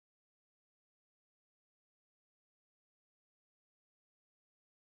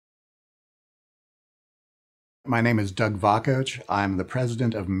My name is Doug Vakoch. I'm the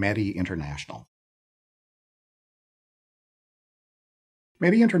president of METI International.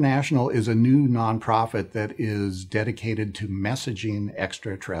 METI International is a new nonprofit that is dedicated to messaging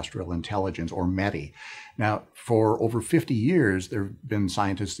extraterrestrial intelligence, or METI. Now, for over 50 years, there have been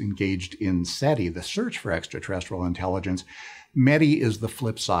scientists engaged in SETI, the search for extraterrestrial intelligence. METI is the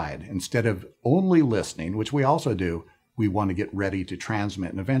flip side. Instead of only listening, which we also do, we want to get ready to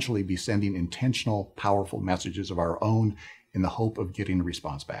transmit and eventually be sending intentional, powerful messages of our own in the hope of getting a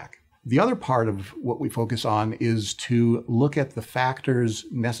response back. The other part of what we focus on is to look at the factors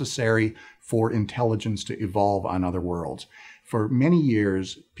necessary for intelligence to evolve on other worlds. For many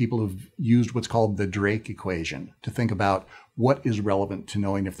years, people have used what's called the Drake equation to think about what is relevant to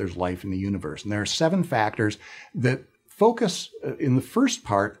knowing if there's life in the universe. And there are 7 factors that focus in the first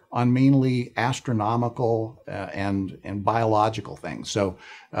part on mainly astronomical and biological things. So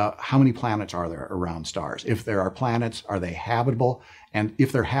how many planets are there around stars? If there are planets, are they habitable? And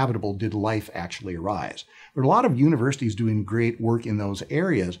if they're habitable, did life actually arise? There are a lot of universities doing great work in those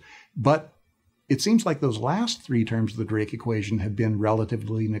areas, but it seems like those last 3 terms of the Drake equation have been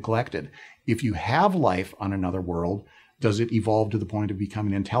relatively neglected. If you have life on another world, does it evolve to the point of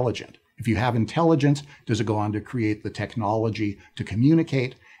becoming intelligent? If you have intelligence, does it go on to create the technology to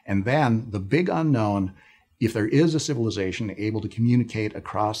communicate? And then the big unknown, if there is a civilization able to communicate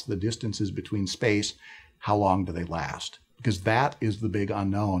across the distances between space, how long do they last? Because that is the big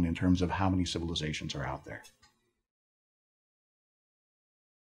unknown in terms of how many civilizations are out there.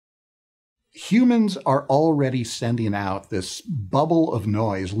 Humans are already sending out this bubble of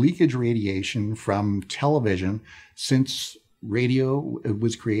noise, leakage radiation from television since radio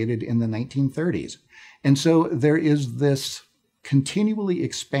was created in the 1930s. And so there is this continually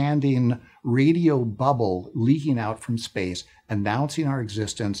expanding radio bubble leaking out from space, announcing our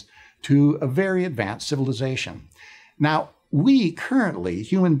existence to a very advanced civilization. Now, we currently,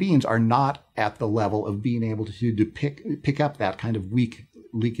 human beings, are not at the level of being able to pick up that kind of weak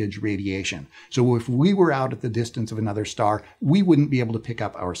leakage radiation. So if we were out at the distance of another star, we wouldn't be able to pick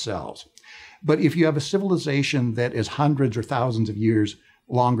up ourselves. But if you have a civilization that is hundreds or thousands of years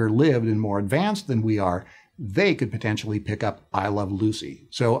longer lived and more advanced than we are, they could potentially pick up I Love Lucy.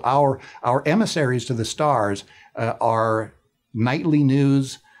 So our emissaries to the stars are Nightly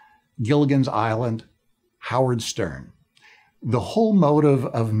News, Gilligan's Island, Howard Stern. The whole motive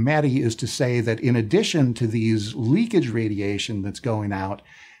of METI is to say that in addition to these leakage radiation that's going out,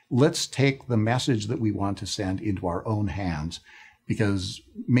 let's take the message that we want to send into our own hands, because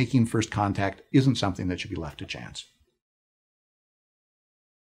making first contact isn't something that should be left to chance.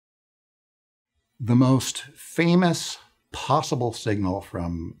 The most famous possible signal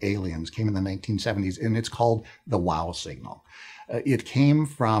from aliens came in the 1970s, and it's called the WOW signal. It came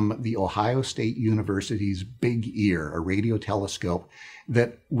from the Ohio State University's Big Ear, a radio telescope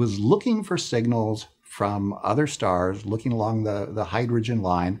that was looking for signals from other stars, looking along the hydrogen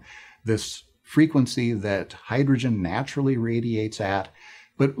line, this frequency that hydrogen naturally radiates at,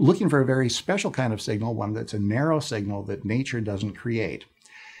 but looking for a very special kind of signal, one that's a narrow signal that nature doesn't create.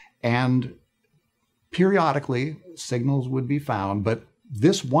 And periodically, signals would be found, but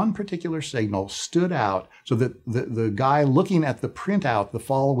this one particular signal stood out so that the guy looking at the printout the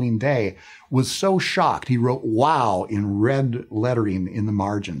following day was so shocked, he wrote "wow" in red lettering in the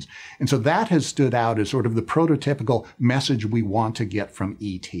margins. And so that has stood out as sort of the prototypical message we want to get from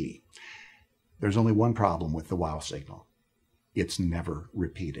ET. There's only one problem with the WOW signal. It's never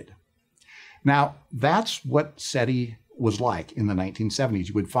repeated. Now, that's what SETI was like in the 1970s.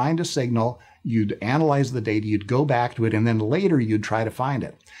 You would find a signal, you'd analyze the data, you'd go back to it, and then later you'd try to find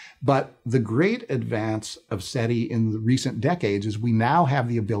it. But the great advance of SETI in the recent decades is we now have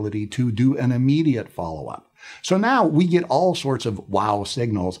the ability to do an immediate follow-up. So now we get all sorts of WOW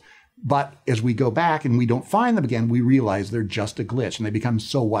signals, but as we go back and we don't find them again, we realize they're just a glitch and they become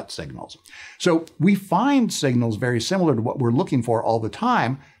so what signals. So we find signals very similar to what we're looking for all the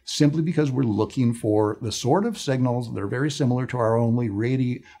time, simply because we're looking for the sort of signals that are very similar to our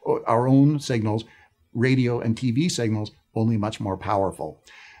own signals, radio and TV signals, only much more powerful.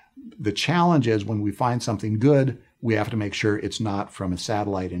 The challenge is when we find something good, we have to make sure it's not from a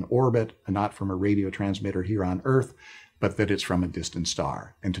satellite in orbit and not from a radio transmitter here on Earth, but that it's from a distant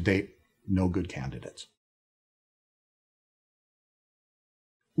star. And to date, no good candidates.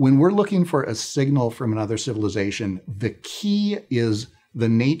 When we're looking for a signal from another civilization, the key is the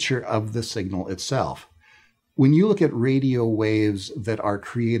nature of the signal itself. When you look at radio waves that are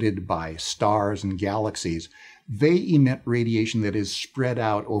created by stars and galaxies, they emit radiation that is spread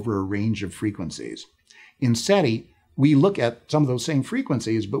out over a range of frequencies. In SETI, we look at some of those same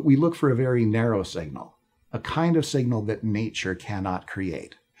frequencies, but we look for a very narrow signal. a kind of signal that nature cannot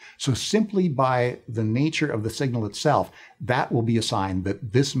create. So simply by the nature of the signal itself, that will be a sign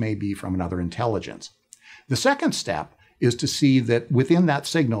that this may be from another intelligence. The second step is to see that within that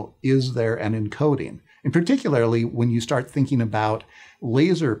signal, is there an encoding? And particularly when you start thinking about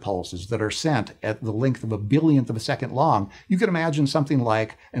laser pulses that are sent at the length of a billionth of a second long, you can imagine something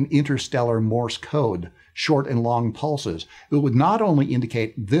like an interstellar Morse code, short and long pulses, that would not only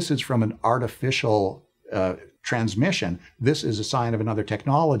indicate this is from an artificial transmission, this is a sign of another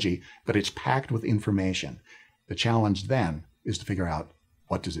technology, but it's packed with information. The challenge then is to figure out,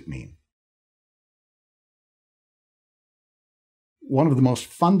 what does it mean? One of the most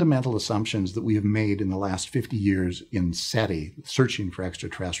fundamental assumptions that we have made in the last 50 years in SETI, searching for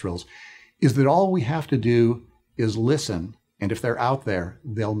extraterrestrials, is that all we have to do is listen, and if they're out there,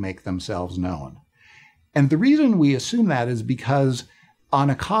 they'll make themselves known. And the reason we assume that is because on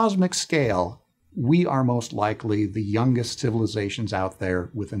a cosmic scale, we are most likely the youngest civilizations out there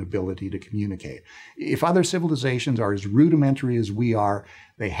with an ability to communicate. If other civilizations are as rudimentary as we are,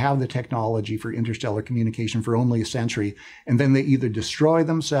 they have the technology for interstellar communication for only a century, and then they either destroy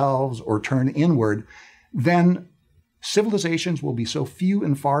themselves or turn inward, then civilizations will be so few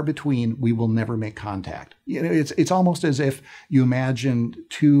and far between, we will never make contact. You know, it's almost as if you imagined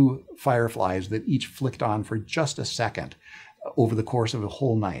two fireflies that each flicked on for just a second over the course of a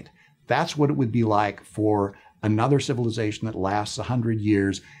whole night. That's what it would be like for another civilization that lasts 100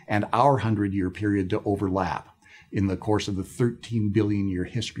 years and our 100-year period to overlap in the course of the 13 billion year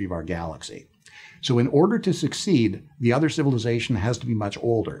history of our galaxy. So in order to succeed, the other civilization has to be much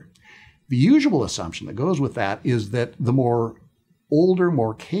older. The usual assumption that goes with that is that the more older,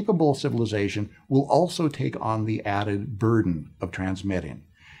 more capable civilization will also take on the added burden of transmitting.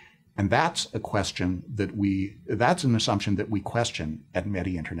 And that's an assumption that we question at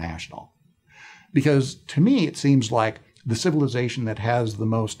METI International. Because to me, it seems like the civilization that has the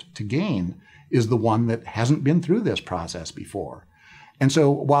most to gain is the one that hasn't been through this process before. And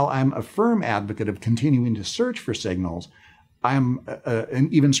so while I'm a firm advocate of continuing to search for signals, I'm an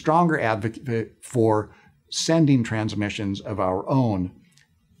even stronger advocate for sending transmissions of our own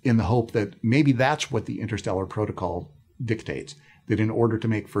in the hope that maybe that's what the interstellar protocol dictates, that in order to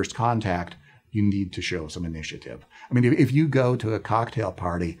make first contact, you need to show some initiative. I mean, if you go to a cocktail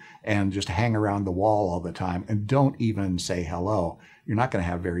party and just hang around the wall all the time and don't even say hello, you're not going to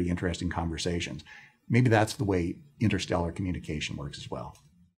have very interesting conversations. Maybe that's the way interstellar communication works as well.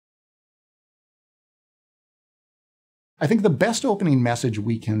 I think the best opening message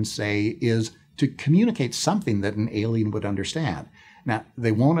we can say is to communicate something that an alien would understand. Now,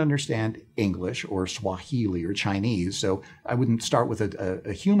 they won't understand English or Swahili or Chinese, so I wouldn't start with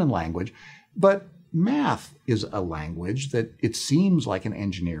a human language, but math is a language that it seems like an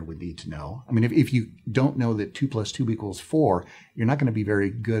engineer would need to know. I mean, if you don't know that 2 + 2 = 4, you're not going to be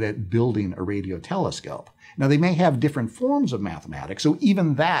very good at building a radio telescope. Now, they may have different forms of mathematics, so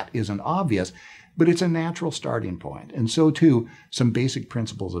even that isn't obvious, but it's a natural starting point, and so too some basic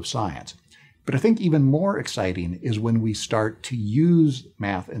principles of science. But I think even more exciting is when we start to use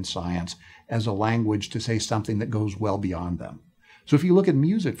math and science as a language to say something that goes well beyond them. So if you look at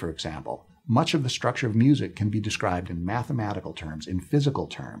music, for example, much of the structure of music can be described in mathematical terms, in physical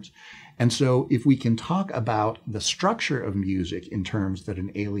terms. And so if we can talk about the structure of music in terms that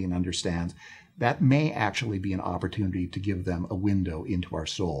an alien understands, that may actually be an opportunity to give them a window into our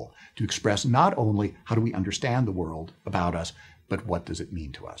soul, to express not only how do we understand the world about us, but what does it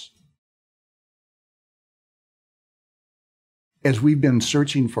mean to us. As we've been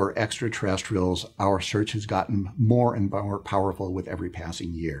searching for extraterrestrials, our search has gotten more and more powerful with every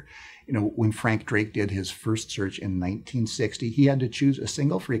passing year. You know, when Frank Drake did his first search in 1960, he had to choose a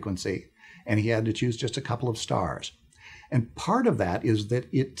single frequency, and he had to choose just a couple of stars. And part of that is that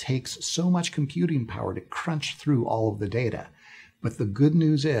it takes so much computing power to crunch through all of the data. But the good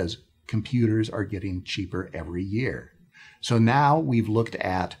news is computers are getting cheaper every year. So now we've looked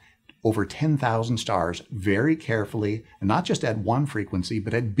at over 10,000 stars very carefully, and not just at one frequency,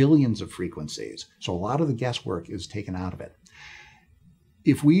 but at billions of frequencies. So a lot of the guesswork is taken out of it.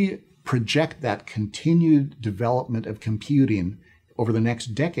 If we project that continued development of computing over the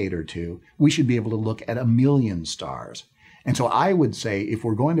next decade or two, we should be able to look at 1 million stars. And so I would say if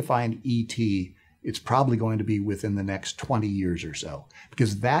we're going to find ET, it's probably going to be within the next 20 years or so,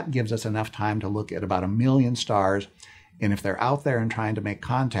 because that gives us enough time to look at about 1 million stars. And if they're out there and trying to make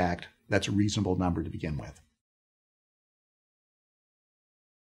contact, that's a reasonable number to begin with.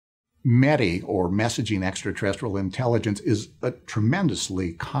 METI, or messaging extraterrestrial intelligence, is a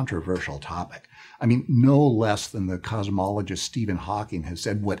tremendously controversial topic. I mean, no less than the cosmologist Stephen Hawking has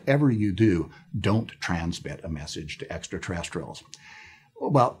said, whatever you do, don't transmit a message to extraterrestrials.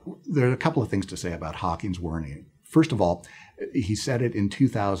 Well, there are a couple of things to say about Hawking's warning. First of all, he said it in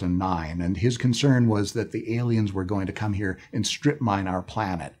 2009, and his concern was that the aliens were going to come here and strip mine our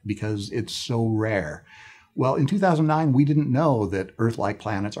planet because it's so rare. Well, in 2009, we didn't know that Earth-like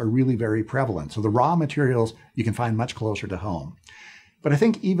planets are really very prevalent. So the raw materials you can find much closer to home. But I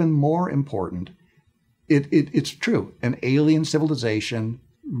think even more important, it's true. An alien civilization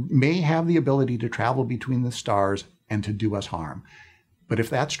may have the ability to travel between the stars and to do us harm. But if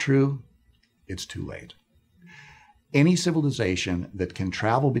that's true, it's too late. Any civilization that can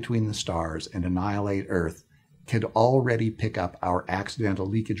travel between the stars and annihilate Earth could already pick up our accidental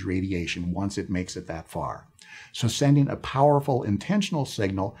leakage radiation once it makes it that far. So sending a powerful intentional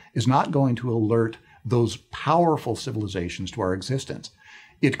signal is not going to alert those powerful civilizations to our existence.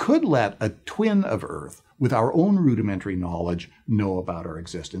 It could let a twin of Earth with our own rudimentary knowledge know about our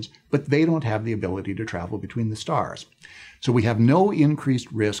existence, but they don't have the ability to travel between the stars. So we have no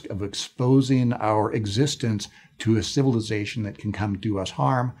increased risk of exposing our existence to a civilization that can come do us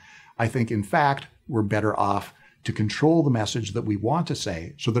harm. I think, in fact, we're better off to control the message that we want to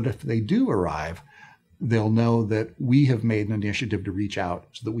say so that if they do arrive, they'll know that we have made an initiative to reach out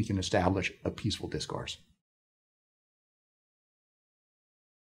so that we can establish a peaceful discourse.